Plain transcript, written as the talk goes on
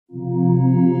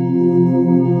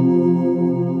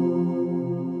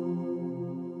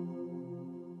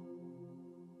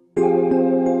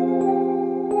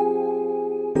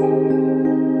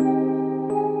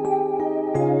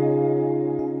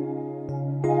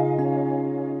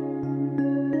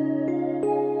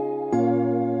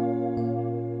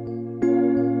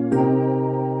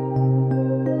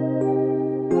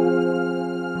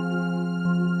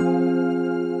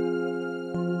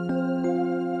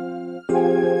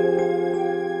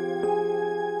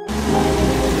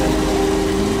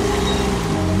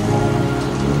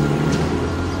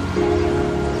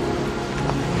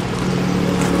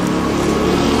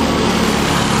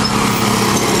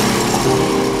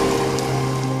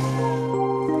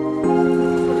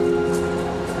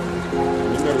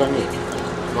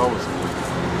Sağ olasın.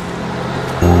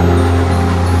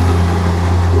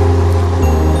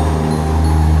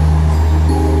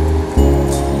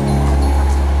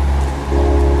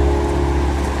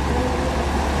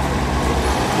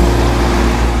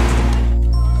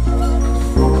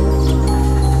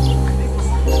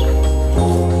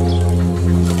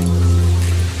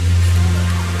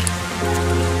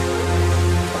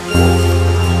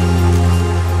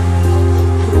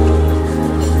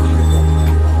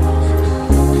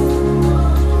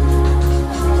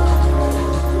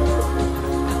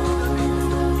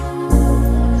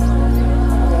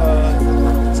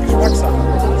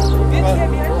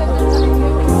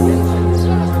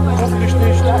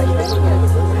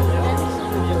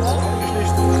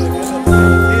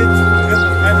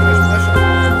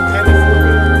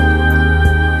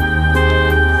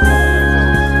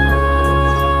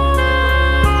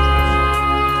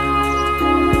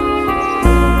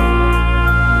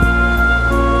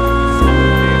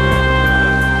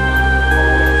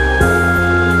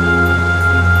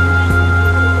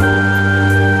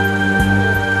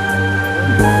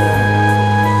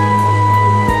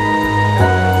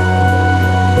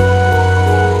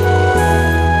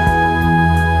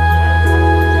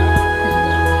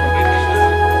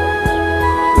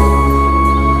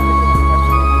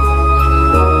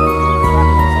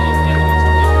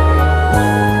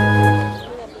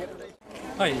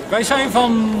 Wij zijn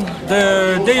van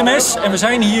de DMS en we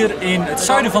zijn hier in het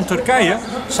zuiden van Turkije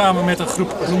samen met een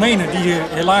groep Roemenen die hier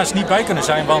helaas niet bij kunnen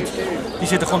zijn, want die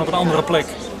zitten gewoon op een andere plek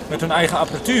met hun eigen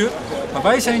apparatuur. Maar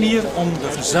wij zijn hier om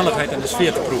de gezelligheid en de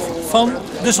sfeer te proeven van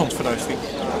de Zonsverduistering.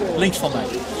 Links van mij.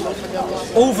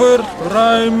 Over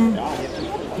ruim,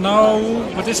 nou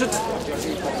wat is het?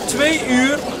 2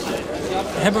 uur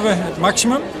hebben we het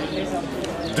maximum.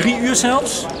 3 uur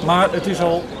zelfs, maar het is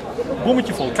al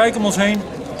bommetje vol. Kijk om ons heen.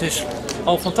 Het is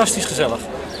al fantastisch gezellig.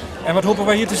 En wat hopen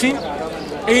wij hier te zien?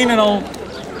 Een en al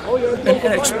een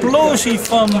explosie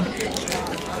van,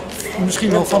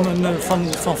 misschien wel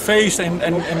van feest.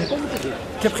 En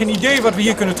ik heb geen idee wat we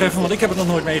hier kunnen treffen, want ik heb het nog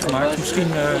nooit meegemaakt.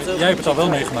 Misschien, jij hebt het al wel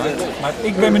meegemaakt. Maar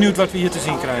ik ben benieuwd wat we hier te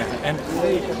zien krijgen. En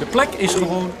de plek is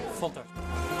gewoon fantastisch.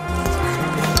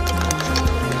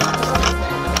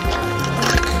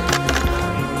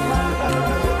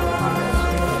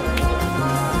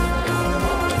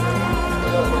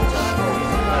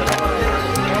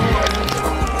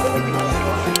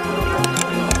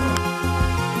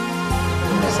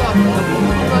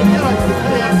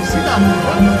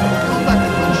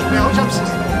 Hocam siz.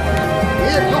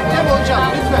 Yok deme hocam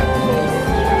lütfen.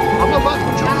 Ama bak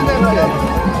bu çok önemli.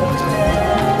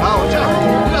 Ha hocam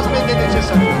biraz meddeneceğiz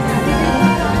sen.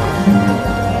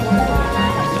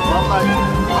 Vallahi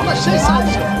ama şey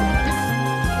sadece.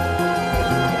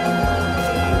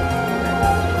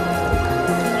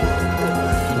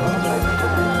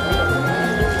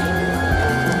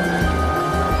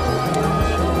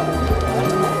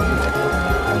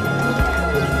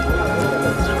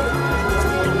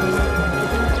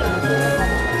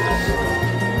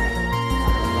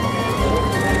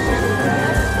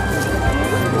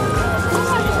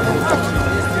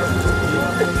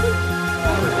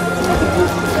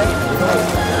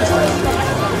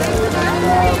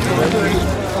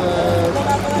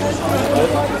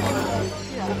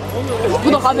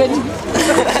 Bu da haberim.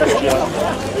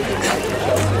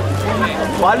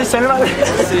 Vali senin abi.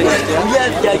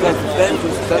 Gel.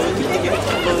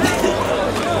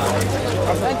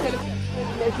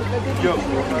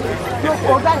 Yok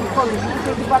oradan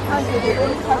konuşuyor. Bir bakan geliyor.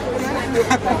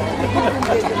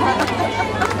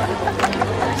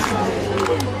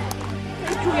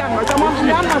 Hiç uyanma. Tamam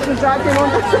uyanmasın zaten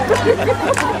ondan.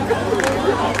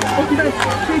 O biraz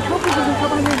çok uzun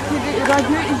sabahleyin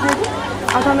radyo izledim.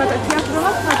 Adana'da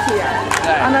tiyatrolar satıyor.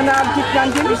 Anana abi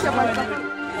falan demiş ya başka.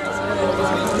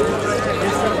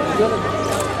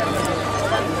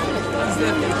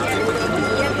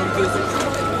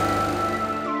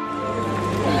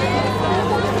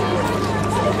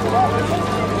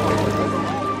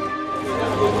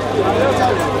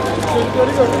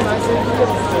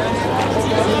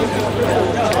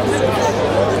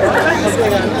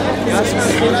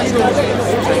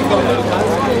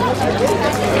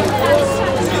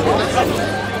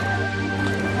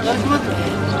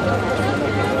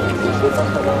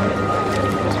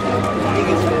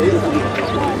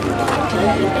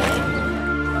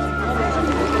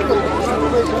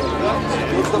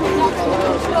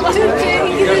 Türkçe,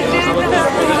 İngilizce.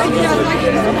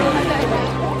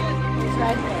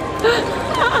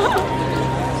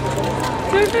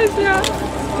 Nefes ya.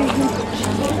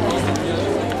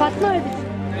 Fatma öyle.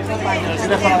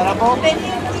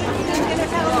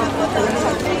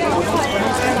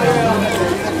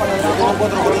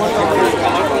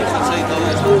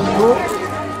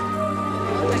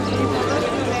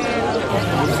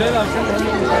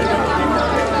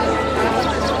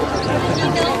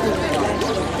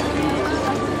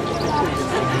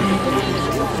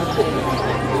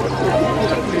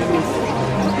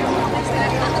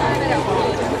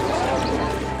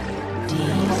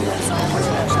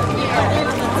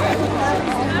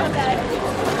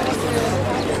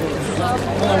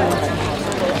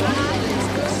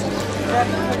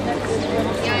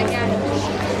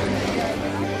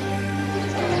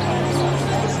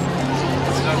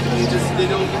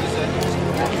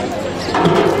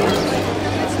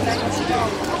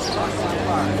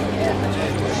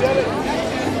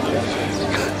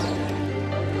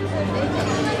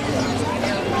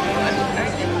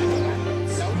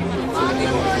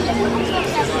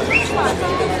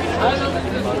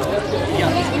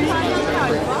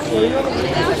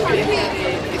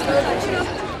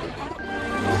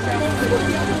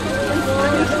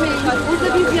 Burada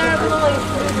bir yer bulamayız.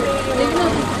 Ne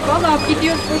bileyim, valla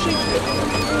gidiyoruz boşa gidiyoruz.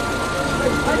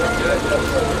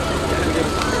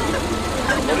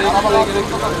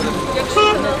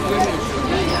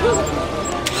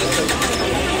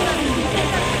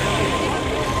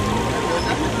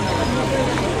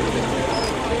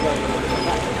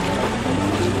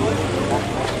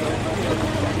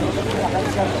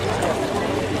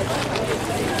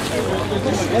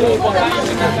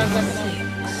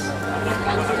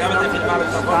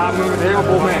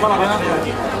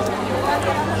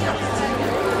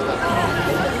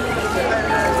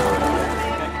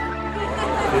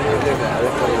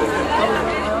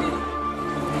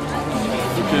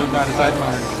 Naar de tijd,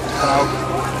 maar vrouw.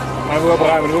 Maar we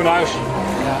hebben we naar huis.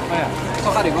 Ja, maar ja.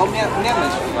 Toch had ik wel meer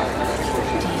mensen verwacht.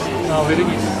 Nou, weet ik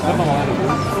niet. Dat mag wel.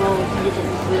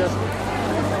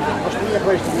 Als het meer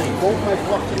geweest is, volgens mij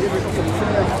verwachten we op de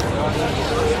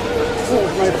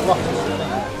volgens mij verwachten.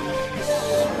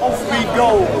 Off we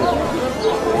go!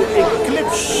 The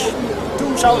Eclips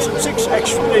 2006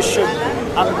 expedition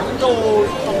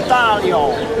Antonio.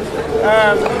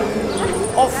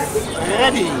 Off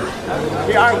ready.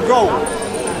 We are go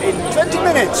in 20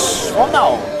 minutes from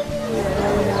now.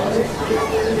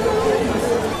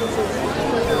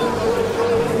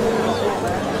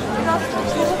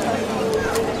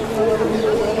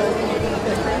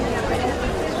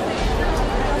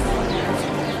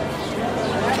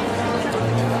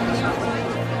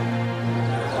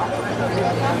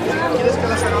 ¿Quieres que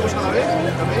las hagamos a la vez?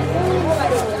 ¿También?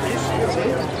 ¿Sí?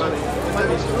 Vale.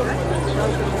 Vale.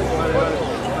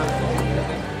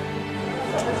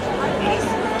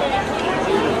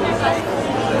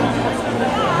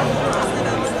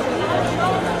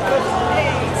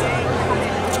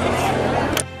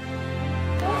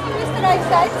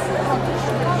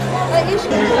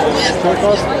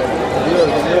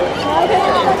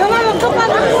 Tamam,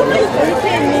 kapandı.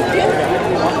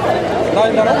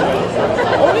 Nein, nein.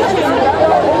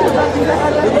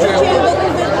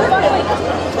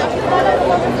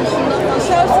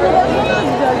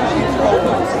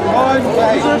 Mooi,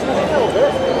 kijk.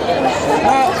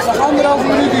 Nou, we gaan er over een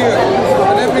minuut hier.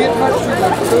 Dan hebben we hier het hartstikke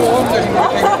veel rondlegging.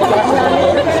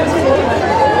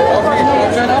 Of niet?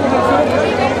 We zijn allemaal veel.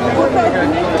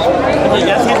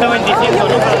 Ya 125,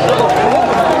 ¿no?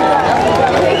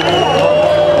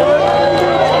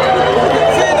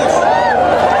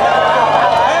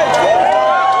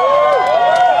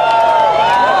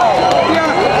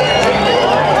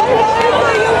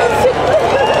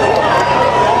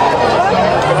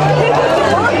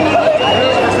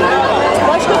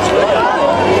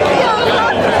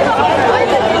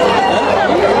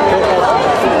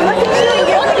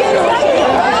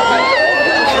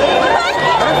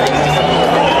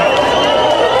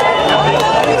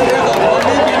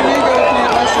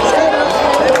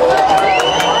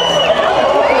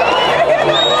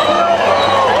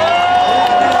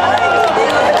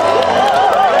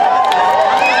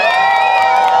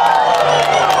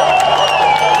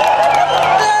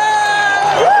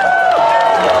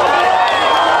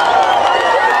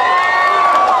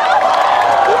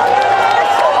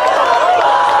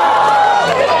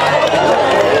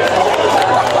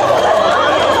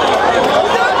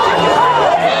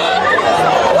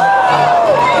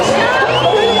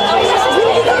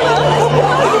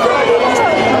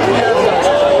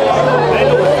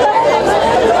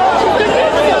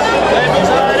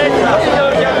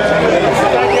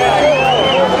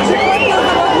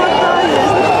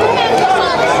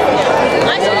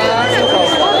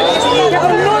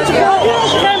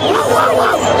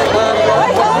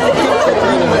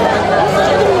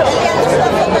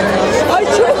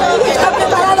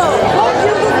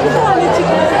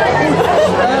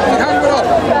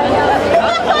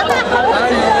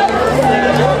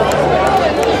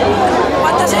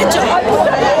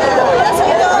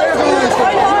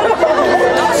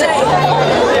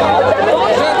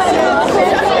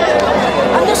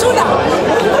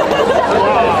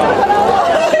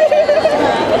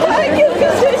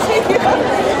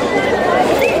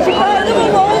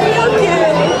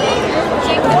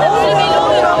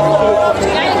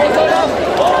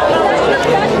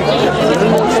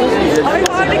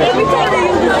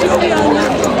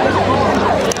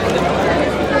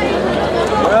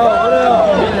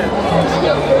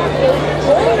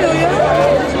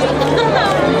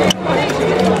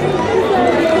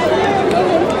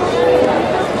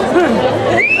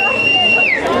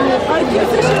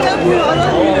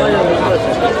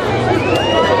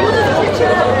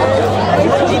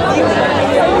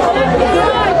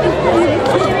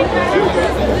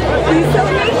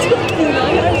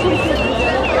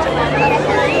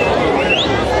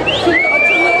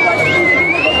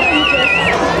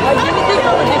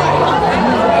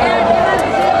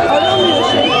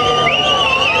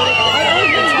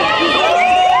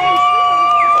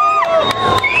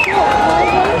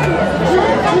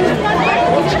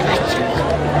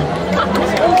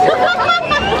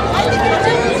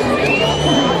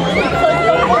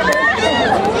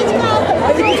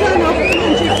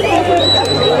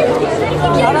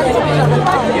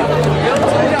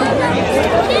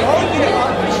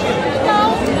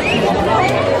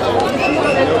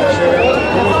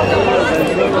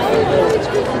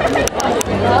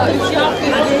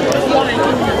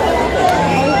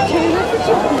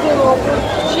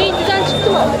 Şey güzel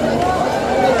çıktı mı?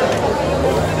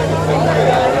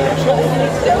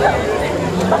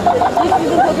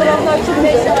 Bizim fotoğraflar çok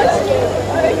neyse.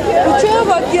 Uçağa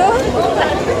bak ya.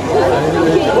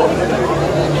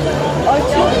 Ay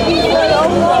çok güzel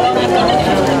Allah'ım.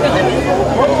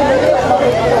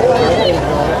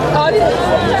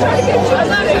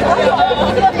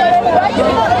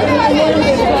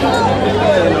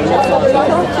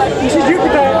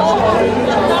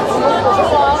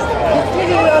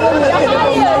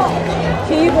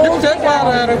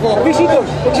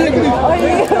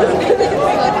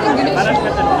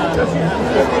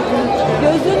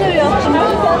 Gözünü yaptım. Gözleri attım.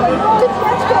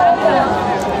 Gözleri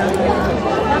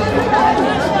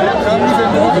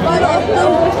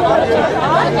attım.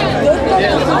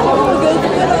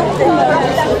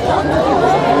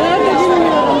 Nerede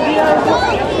bilmiyorum bir yerde.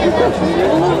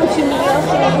 Olur mu şimdi ya?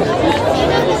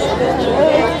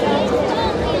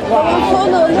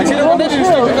 Ik zie er wel net in een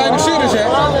stukje bij de service, hè?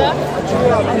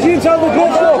 Je ziet zo de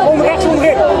grond zo, om rechts om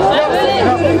rechts.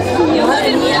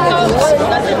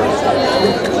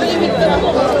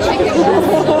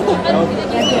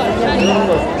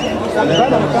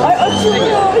 Ay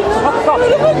açılıyor.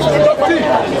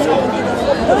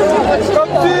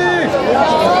 Komt-ie!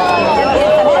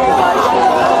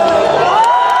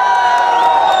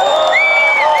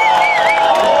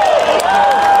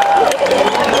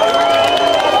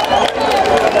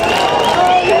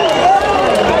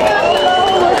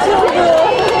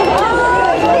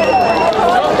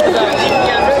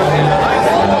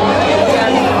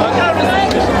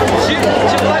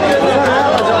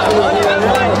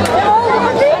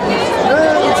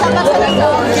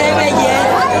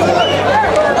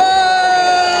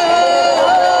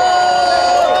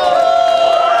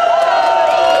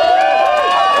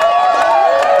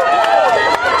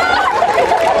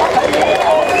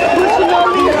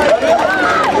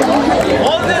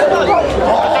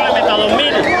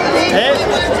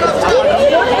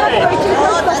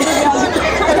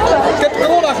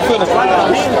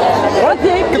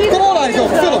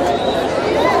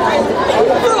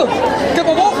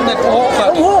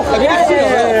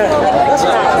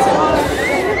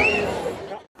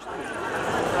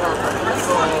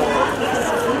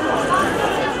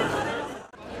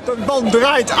 De band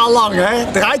draait al lang,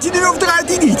 hè? Draait hij nu of draait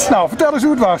hij niet? Nou, vertel eens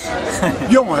hoe het was.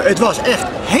 Jongen, het was echt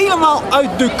helemaal uit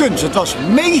de kunst. Het was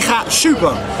mega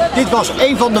super. Dit was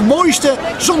een van de mooiste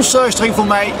zonsverduisteringen voor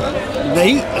mij.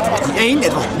 Nee, het was niet één.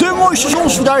 Het was de mooiste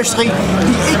zonsverduistering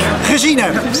die ik gezien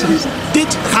heb.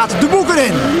 Dit gaat de boeken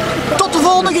in. Tot de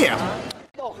volgende keer.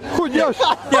 Goed, Jos.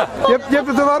 Ja. Je hebt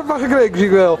het er warm van gekregen, zie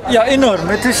ik wel. Ja, enorm.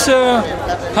 Het is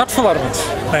hartverwarmend.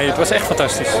 Nee, het was echt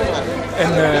fantastisch. En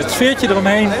het sfeertje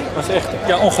eromheen was echt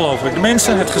ongelooflijk. De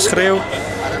mensen, het geschreeuw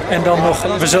en dan nog,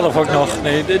 we zelf ook nog.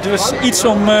 Nee, het was iets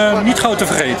om niet gauw te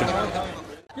vergeten.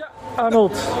 Ja,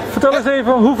 Arnold, vertel eens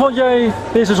even, hoe vond jij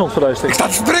deze zonsverduistering? Ik sta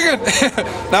te springen!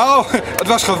 Nou, het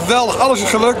was geweldig. Alles is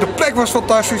gelukt. De plek was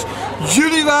fantastisch.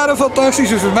 Jullie waren fantastisch.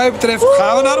 Dus wat mij betreft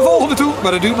gaan we naar de volgende toe.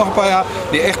 Maar dat duurt nog een paar jaar.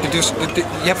 Dus, je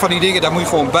hebt van die dingen, daar moet je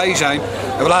gewoon bij zijn.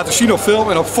 En we laten zien op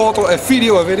film en op foto en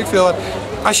video en weet ik veel.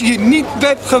 Als je hier niet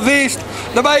bent geweest,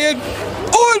 dan ben je een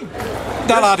oen!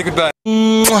 Daar laat ik het bij.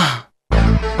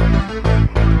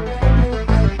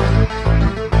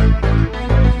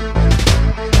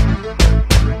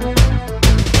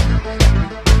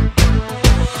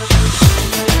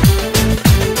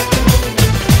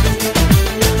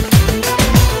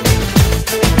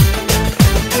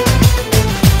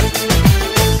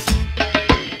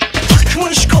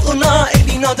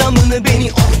 Adamını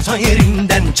beni orta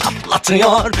yerinden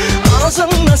çatlatıyor.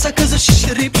 Ağzında sakızı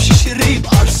şişirip şişirip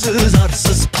arsız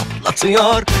arsız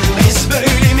patlatıyor. Biz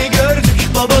böyle mi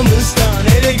gördük babamızdan,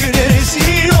 ele güne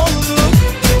rezil olduk.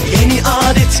 Yeni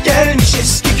adet gelmiş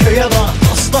eski köye bak,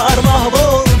 dostlar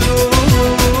mahvoldu.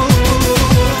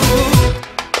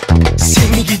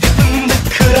 Seni gidip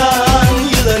fındık kıran,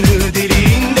 yılanı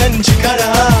deliğinden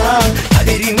çıkaran,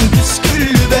 kaderim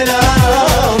püsküllü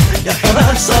belam,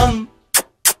 yakalarsan.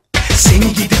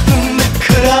 Seni gidip fındık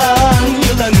kıran,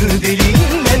 yılanı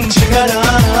deliğinden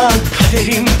çıkaran,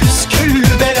 kaderim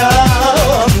püsküllü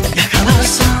belam,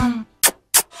 yakalarsan.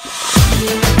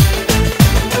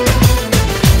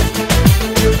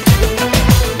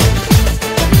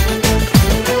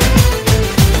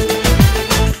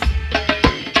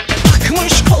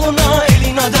 Takmış koluna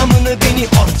elin adamını, beni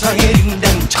orta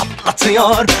yerinden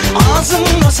çatlatıyor.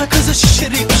 Ağzında sakızı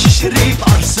şişirip şişirip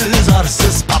arsız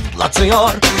arsız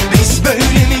patlatıyor. Biz böyle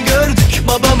mi gördük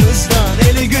babamızdan,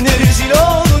 ele güne rezil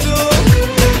olduk.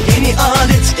 Yeni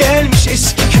adet gelmiş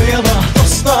eski köye bak,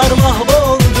 dostlar yar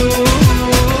mahvoldum.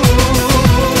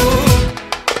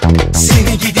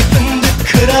 Seni gidip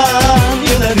fındık kıran,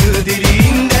 yılanı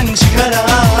deliğinden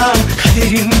çıkaran,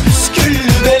 kaderim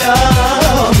püsküllü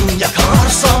belam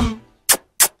yakalarsam.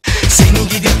 Seni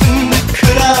gidip fındık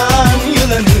kıran,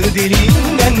 yılanı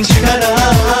deliğinden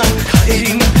çıkaran,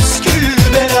 kaderim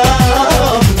püsküllü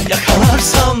belam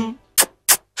yakalarsam.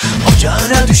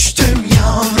 Ocağına düştüm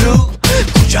yavru,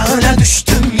 kucağına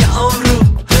düştüm yavru,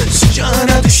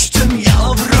 sıcağına düştüm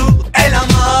yavru, el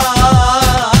aman.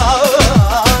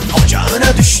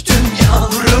 Ocağına düştüm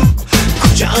yavru,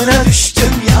 kucağına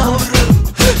düştüm yavru,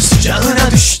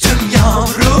 sıcağına düştüm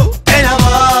yavru, el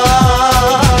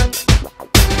aman.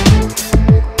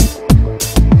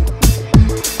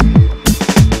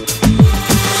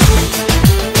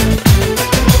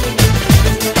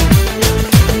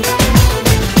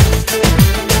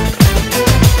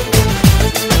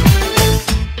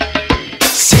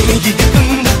 Seni gidip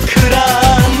fındık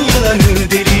kıran,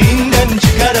 yılanı deliğinden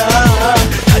çıkaran,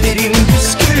 kaderim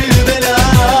püskül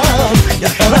belam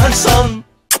yakalarsam.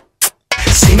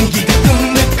 Seni gidip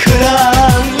fındık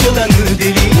kıran, yılanı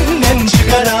deliğinden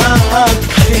çıkaran,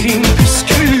 kaderim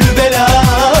püskül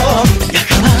belam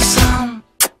yakalarsam.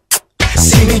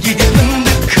 Seni gidip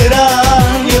fındık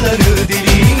kıran, yılanı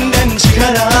deliğinden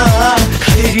çıkaran,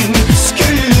 kaderim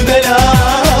püskül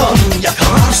belam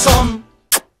yakalarsam.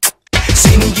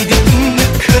 Seni gidip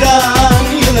fındık kıran,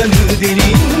 yılanı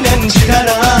deliğinden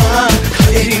çıkaran,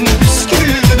 kaderim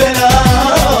püskül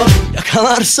belam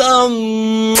yakalarsam.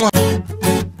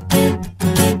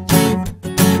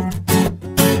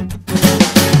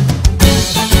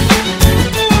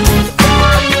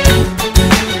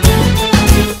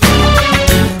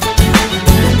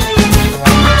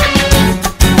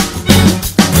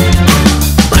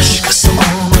 Başkası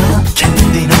olma,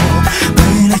 kendin ol,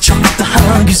 böyle çok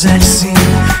daha güzelsin.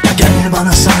 Ya gel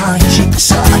bana sahici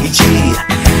sahici,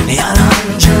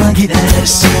 yarancına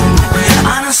gidersin.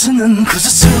 Anasının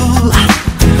kuzusu,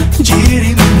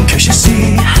 ciğerimin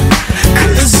köşesi,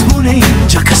 kız bu neyin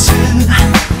cakası,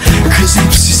 kız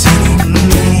hepsi senin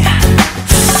mi?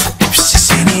 Hepsi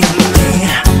senin mi?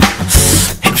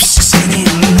 Hepsi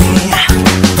senin mi?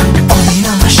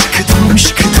 Oynama şıkıdım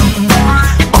şıkıdım,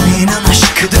 oynama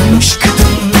şıkıdım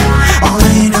şıkıdım,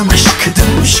 oynama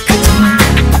şıkıdım şıkıdım.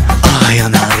 Ah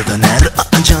yanar döner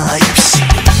acayipsin.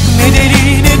 Ne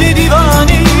deli ne de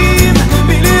divaneyim,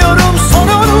 biliyorum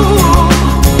sonunu.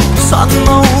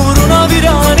 Sanma uğruna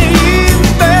viraneyim,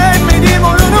 beğenmedim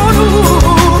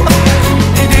oyununu.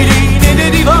 Ne deli ne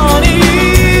de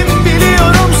divaneyim,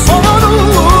 biliyorum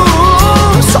sonunu.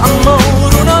 Sanma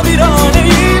uğruna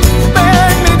viraneyim,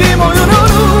 beğenmedim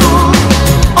oyununu.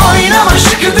 Oynama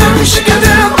şıkıdım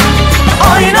şıkıdım,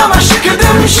 oynama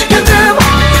şıkıdım şıkıdım,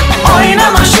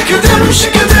 oynama şıkıdım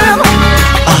şıkıdım.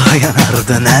 Ah yanar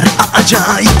döner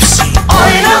acayipsin.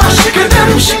 Oynama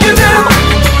şıkıdım şıkıdım,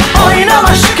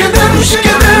 oynama şıkıdım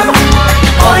şıkıdım,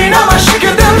 oynama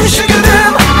şıkıdım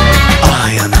şıkıdım.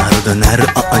 Ah yanar döner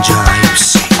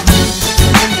acayipsin.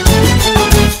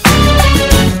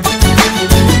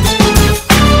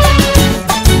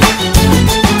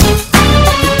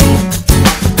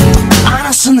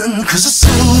 Anasının kuzusu,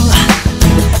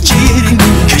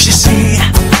 ciğerimin köşesi,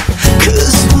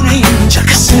 kız bu neyin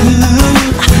cakası,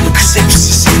 kız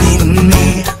hepsi senin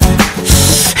mi?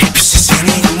 Hepsi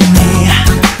senin mi?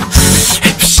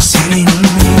 Hepsi senin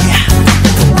mi?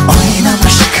 Oynama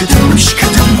şıkıdım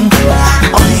şıkıdım,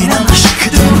 oynama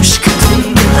şıkıdım şıkıdım,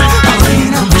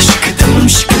 oynama şıkıdım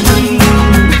şıkıdım.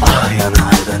 Ah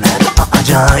yanar döner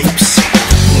acayip.